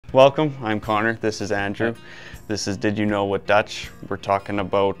Welcome, I'm Connor, this is Andrew. This is Did You Know What Dutch? We're talking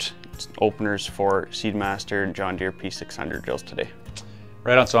about openers for SeedMaster and John Deere P600 drills today.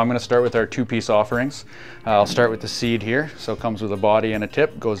 Right on, so I'm going to start with our two-piece offerings. I'll start with the seed here. So it comes with a body and a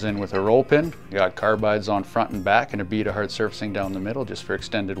tip, goes in with a roll pin. You got carbides on front and back and a bead of hard surfacing down the middle just for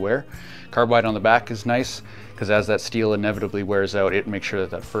extended wear. Carbide on the back is nice because as that steel inevitably wears out, it makes sure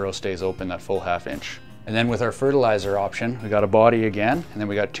that that furrow stays open that full ½ inch. And then with our fertilizer option, we got a body again, and then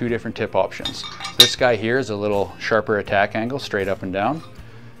we got two different tip options. This guy here is a little sharper attack angle, straight up and down.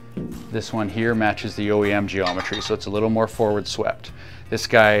 This one here matches the OEM geometry, so it's a little more forward swept. This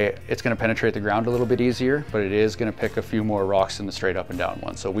guy, it's going to penetrate the ground a little bit easier, but it is going to pick a few more rocks than the straight up and down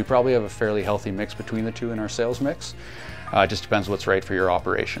one. So we probably have a fairly healthy mix between the two in our sales mix. It just depends what's right for your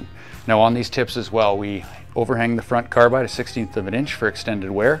operation. Now on these tips as well, we overhang the front carbide 1/16 of an inch for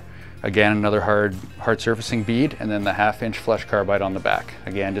extended wear. Again, another hard surfacing bead, and then the ½ inch flush carbide on the back.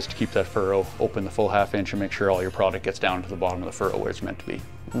 Again, just to keep that furrow open the full ½ inch and make sure all your product gets down to the bottom of the furrow where it's meant to be.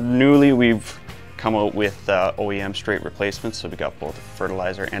 Newly, we've come out with OEM straight replacements, so we got both a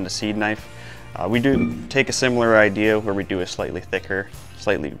fertilizer and a seed knife. We do take a similar idea where we do a slightly thicker,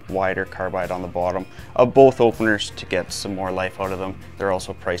 slightly wider carbide on the bottom of both openers to get some more life out of them. They're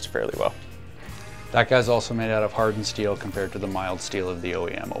also priced fairly well. That guy's also made out of hardened steel compared to the mild steel of the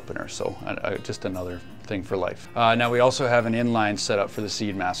OEM opener, so just another thing for life. Now we also have an inline setup for the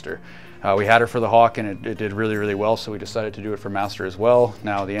SeedMaster. We had her for the Hawk and it did really, really well, so we decided to do it for Master as well.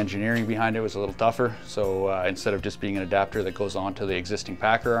 Now the engineering behind it was a little tougher, so instead of just being an adapter that goes onto the existing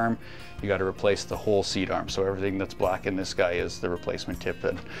packer arm, you got to replace the whole seed arm. So everything that's black in this guy is the replacement tip,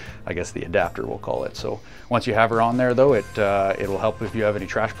 and I guess the adapter we'll call it. So once you have her on there though, it'll help if you have any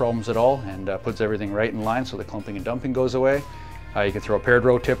trash problems at all, and puts everything right in line so the clumping and dumping goes away. You can throw a paired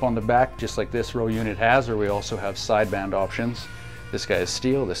row tip on the back just like this row unit has, or we also have sideband options. This guy is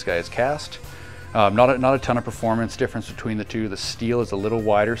steel, this guy is cast. Not a ton of performance difference between the two. The steel is a little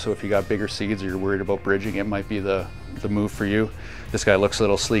wider, so if you got bigger seeds or you're worried about bridging, it might be the move for you. This guy looks a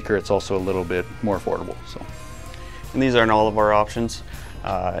little sleeker, it's also a little bit more affordable. So. And these aren't all of our options.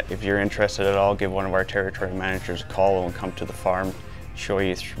 If you're interested at all, give one of our territory managers a call and come to the farm, show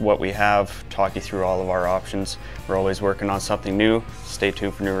you what we have, talk you through all of our options. We're always working on something new. Stay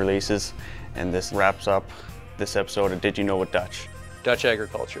tuned for new releases. And this wraps up this episode of Did You Know What Dutch? Dutch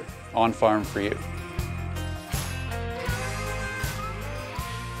agriculture, on farm for you.